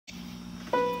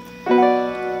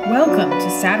Welcome to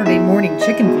Saturday morning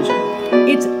Chicken Vision.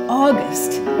 It's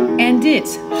August and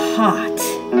it's hot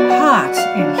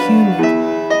and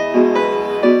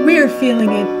humid. We're feeling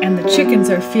it and the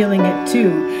chickens are feeling it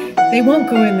too. They won't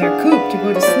go in their coop to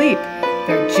go to sleep.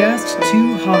 They're just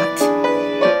too hot.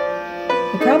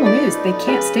 The problem is they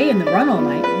can't stay in the run all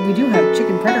night. We do have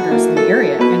chicken predators in the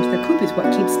area and the coop is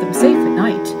what keeps them safe at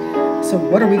night. So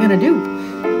what are we going to do?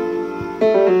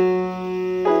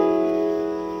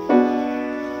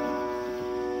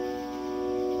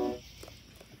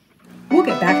 We'll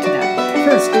get back to that.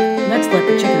 First, let's let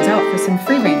the chickens out for some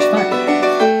free-range fun.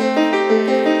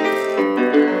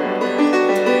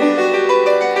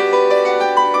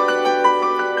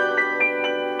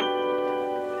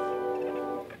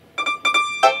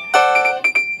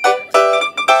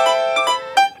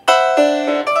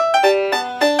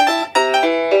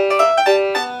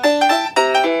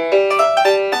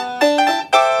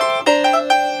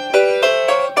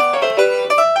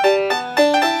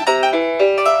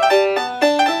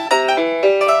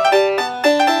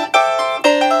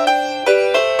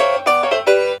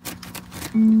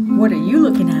 What are you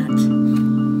looking at?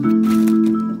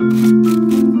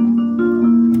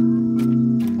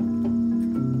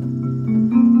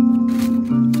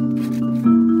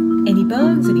 Any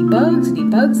bugs? Any bugs? Any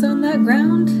bugs on that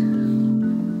ground?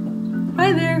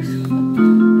 Hi there.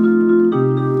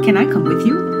 Can I come with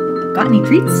you? Got any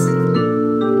treats?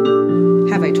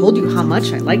 Have I told you how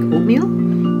much I like oatmeal?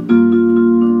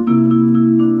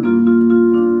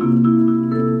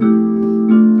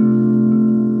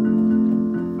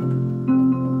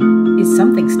 Is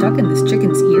something stuck in this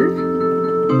chicken's ear?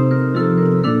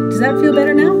 Does that feel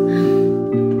better now?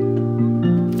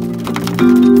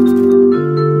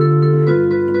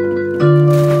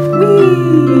 Whee!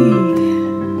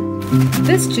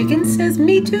 This chicken says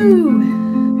me too.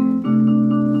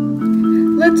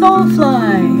 Let's all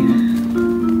fly.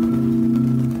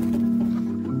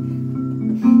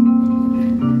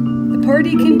 The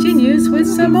party continues with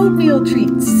some oatmeal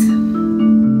treats.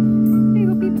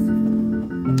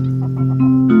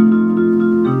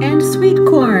 Sweet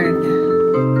corn.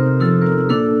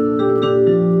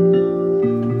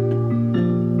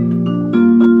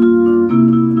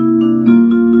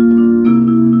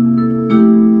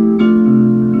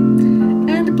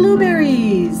 And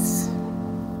blueberries.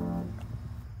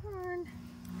 Corn.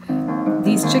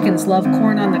 These chickens love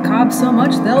corn on the cob so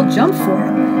much they'll jump for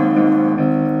it.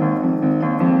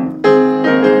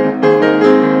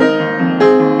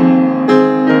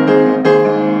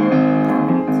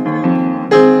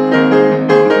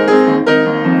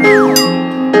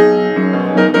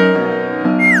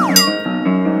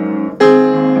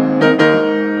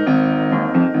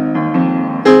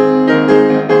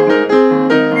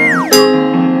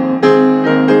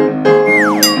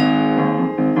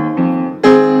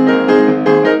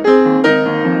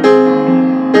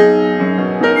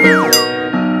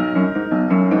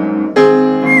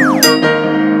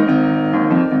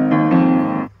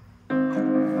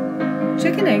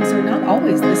 Chicken eggs are not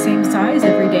always the same size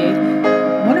every day.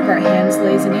 One of our hens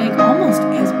lays an egg almost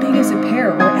as big as a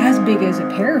pear, or as big as a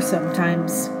pear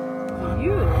sometimes.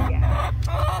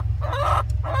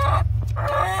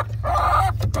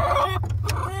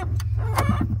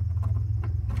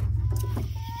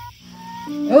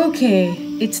 Okay,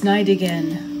 it's night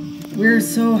again. We're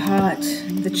so hot.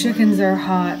 The chickens are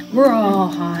hot. We're all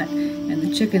hot. And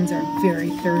the chickens are very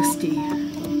thirsty.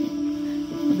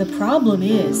 The problem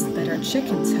is that our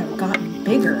chickens have gotten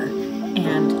bigger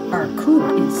and our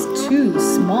coop is too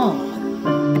small.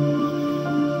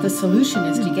 The solution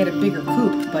is to get a bigger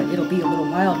coop, but it'll be a little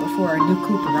while before our new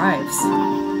coop arrives.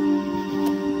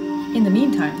 In the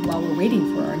meantime, while we're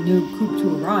waiting for our new coop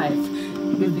to arrive,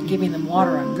 we've been giving them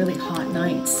water on really hot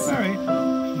nights. All right.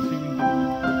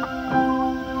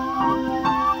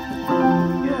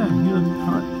 Yeah, you look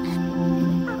hot.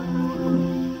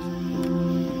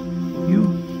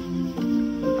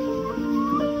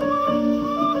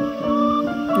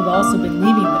 We've also been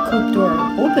leaving the coop door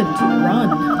open to the run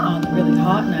on the really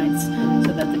hot nights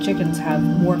so that the chickens have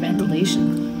more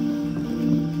ventilation.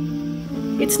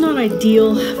 It's not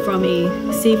ideal from a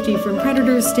safety from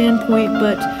predators standpoint,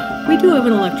 but we do have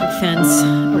an electric fence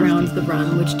around the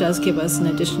run, which does give us an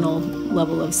additional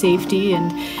level of safety,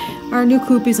 and our new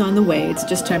coop is on the way. It's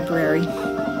just temporary.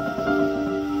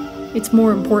 It's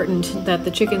more important that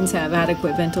the chickens have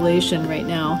adequate ventilation right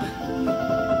now.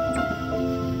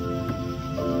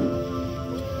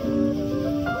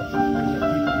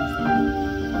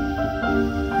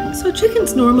 So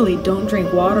chickens normally don't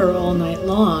drink water all night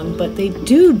long, but they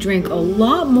do drink a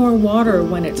lot more water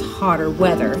when it's hotter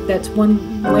weather. That's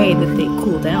one way that they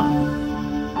cool down.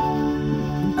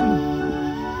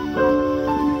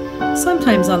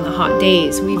 Sometimes on the hot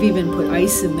days, we've even put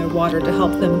ice in their water to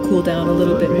help them cool down a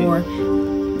little bit more.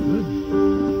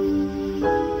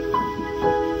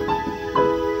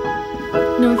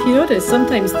 Now, if you notice,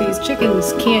 sometimes these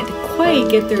chickens can't quite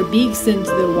get their beaks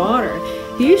into the water.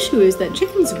 The issue is that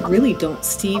chickens really don't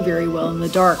see very well in the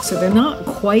dark, so they're not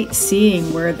quite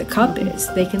seeing where the cup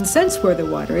is. They can sense where the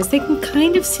water is. They can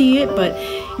kind of see it, but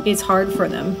it's hard for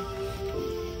them.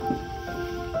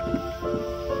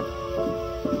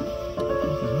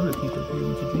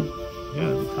 Yeah,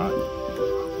 it's hot.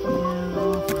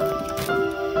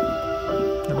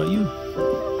 How about you?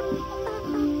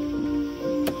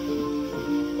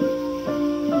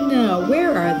 Now,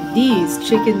 where are these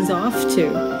chickens off to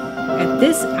at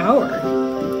this hour?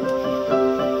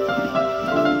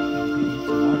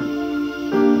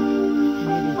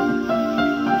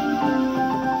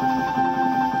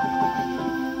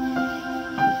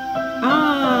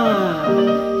 Ah,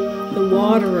 the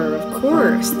waterer, of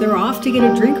course. They're off to get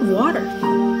a drink of water.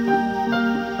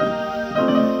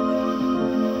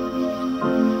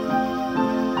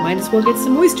 Might as well get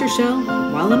some oyster shell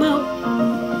while I'm out.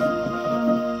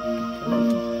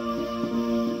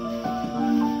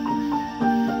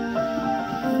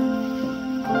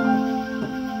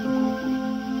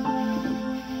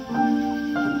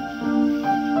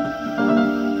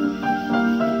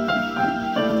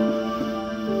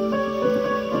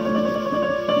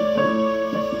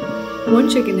 One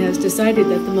chicken has decided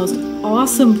that the most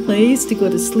awesome place to go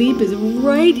to sleep is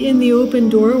right in the open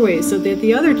doorway so that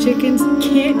the other chickens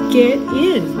can't get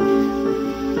in.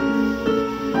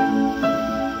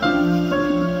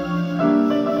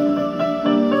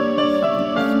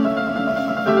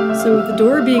 So with the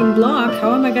door being blocked,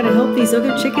 how am I going to help these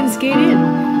other chickens get in?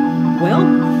 Well,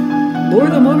 lure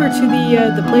them over to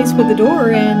the place with the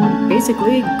door and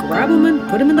basically grab them and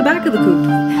put them in the back of the coop.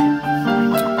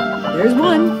 There's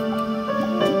one.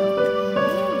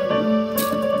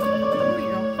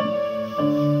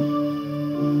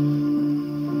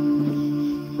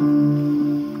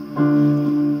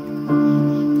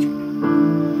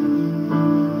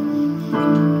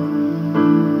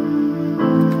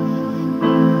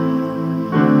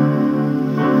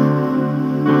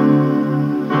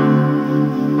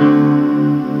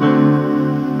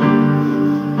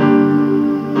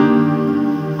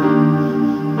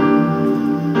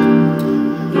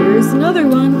 Another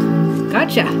one.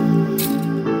 Gotcha.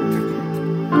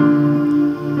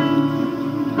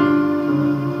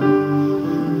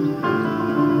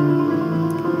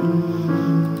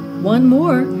 One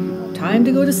more. Time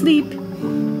to go to sleep.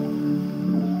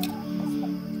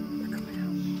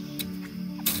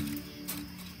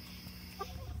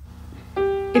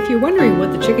 If you're wondering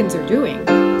what the chickens are doing,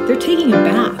 they're taking a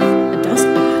bath, a dust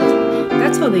bath.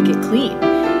 That's how they get clean.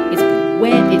 It's been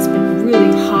wet, it's been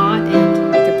really hot, and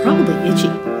probably itchy.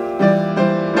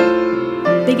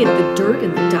 They get the dirt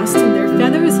and the dust in their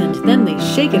feathers and then they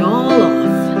shake it all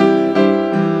off.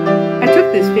 I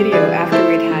took this video after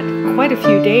we'd had quite a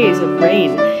few days of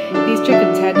rain. These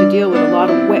chickens had to deal with a lot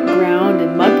of wet ground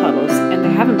and mud puddles, and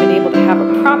they haven't been able to have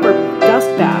a proper dust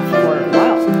bath for a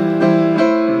while.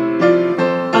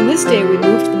 On this day we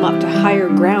moved them up to higher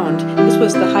ground. This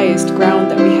was the highest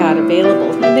ground that we had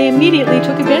available, and they immediately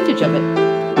took advantage of it.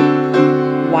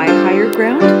 Why higher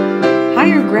ground?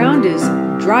 Higher ground is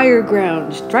drier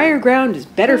ground. Drier ground is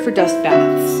better for dust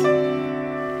baths.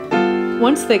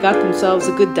 Once they got themselves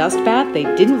a good dust bath, they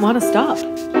didn't want to stop.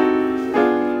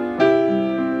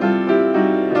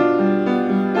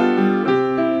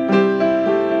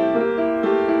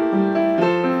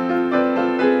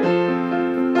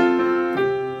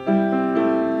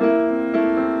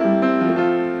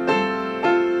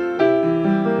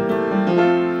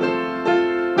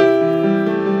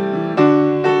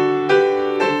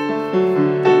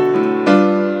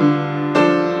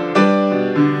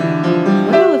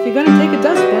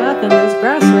 And there's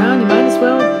grass around, you might as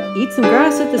well eat some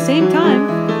grass at the same time.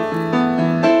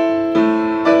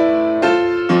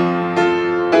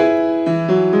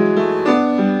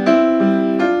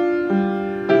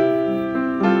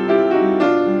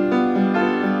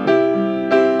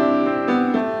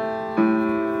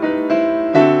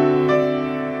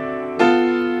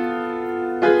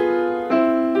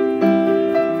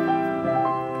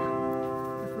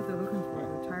 That's what they're looking for.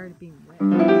 They're tired of being wet.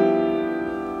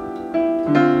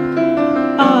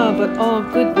 But all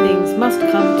good things must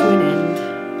come to an end.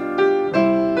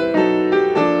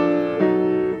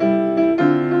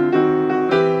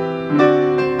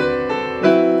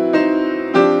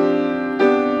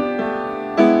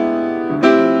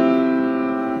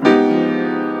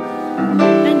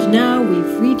 And now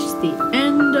we've reached the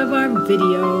end of our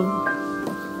video.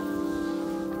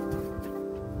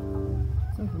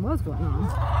 something was going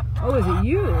on. Oh, is it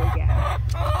you again?